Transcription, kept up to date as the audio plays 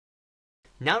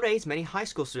Nowadays, many high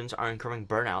school students are incurring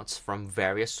burnouts from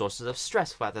various sources of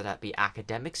stress, whether that be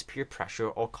academics, peer pressure,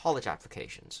 or college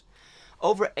applications.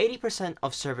 Over 80%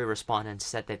 of survey respondents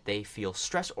said that they feel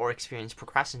stress or experience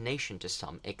procrastination to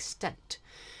some extent.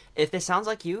 If this sounds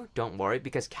like you, don't worry,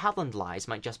 because Calendlize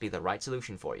might just be the right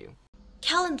solution for you.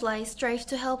 Calendlize strives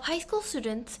to help high school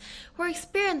students who are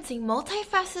experiencing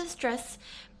multifaceted stress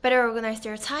better organize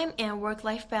their time and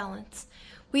work-life balance.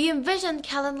 We envision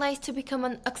Calendlize to become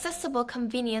an accessible,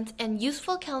 convenient, and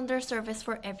useful calendar service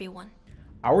for everyone.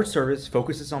 Our service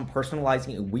focuses on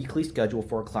personalizing a weekly schedule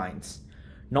for our clients.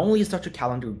 Not only is such a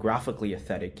calendar graphically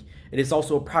aesthetic, it is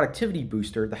also a productivity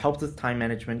booster that helps with time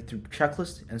management through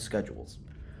checklists and schedules.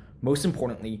 Most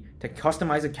importantly, to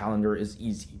customize a calendar is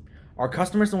easy. Our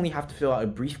customers only have to fill out a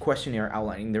brief questionnaire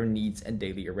outlining their needs and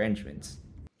daily arrangements.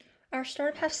 Our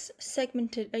startup has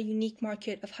segmented a unique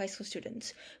market of high school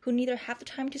students who neither have the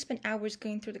time to spend hours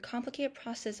going through the complicated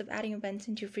process of adding events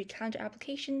into free calendar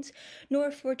applications, nor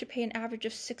afford to pay an average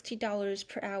of $60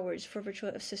 per hour for virtual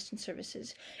assistant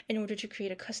services in order to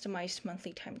create a customized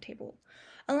monthly timetable.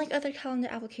 Unlike other calendar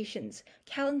applications,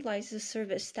 Calendlize is a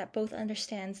service that both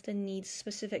understands the needs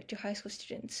specific to high school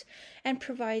students and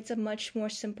provides a much more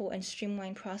simple and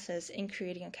streamlined process in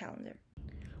creating a calendar.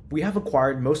 We have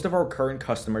acquired most of our current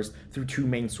customers through two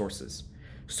main sources: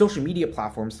 social media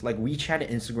platforms like WeChat and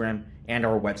Instagram, and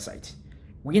our website.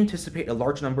 We anticipate a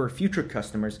large number of future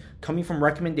customers coming from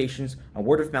recommendations and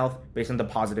word of mouth based on the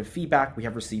positive feedback we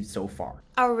have received so far.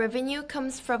 Our revenue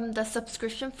comes from the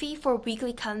subscription fee for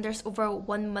weekly calendars over a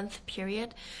 1-month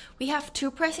period. We have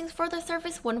two pricings for the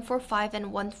service, one for $5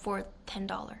 and one for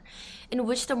 $10, in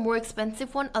which the more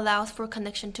expensive one allows for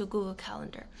connection to Google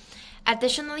Calendar.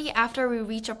 Additionally, after we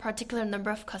reach a particular number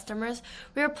of customers,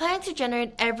 we are planning to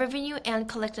generate ad revenue and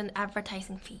collect an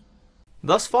advertising fee.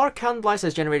 Thus far, Calendlize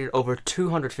has generated over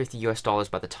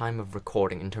 $250 by the time of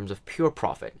recording in terms of pure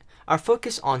profit. Our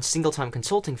focus on single-time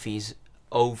consulting fees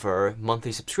over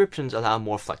monthly subscriptions allow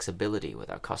more flexibility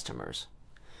with our customers.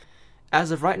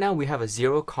 As of right now, we have a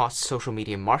zero-cost social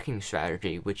media marketing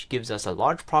strategy, which gives us a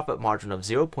large profit margin of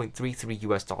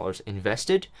 $0.33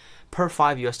 invested per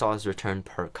 $5 returned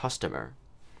per customer.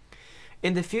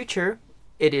 In the future,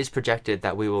 it is projected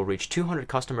that we will reach 200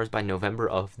 customers by November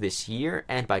of this year,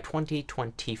 and by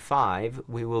 2025,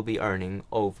 we will be earning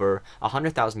over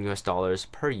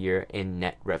 $100,000 per year in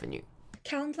net revenue.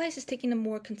 Calendlize is taking a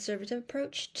more conservative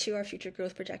approach to our future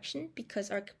growth projection because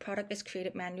our product is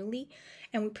created manually,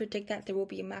 and we predict that there will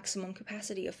be a maximum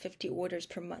capacity of 50 orders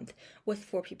per month with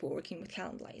 4 people working with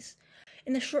Calendlize.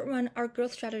 In the short run, our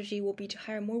growth strategy will be to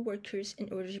hire more workers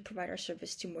in order to provide our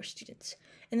service to more students.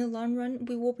 In the long run,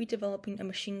 we will be developing a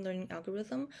machine learning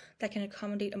algorithm that can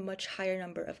accommodate a much higher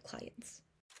number of clients.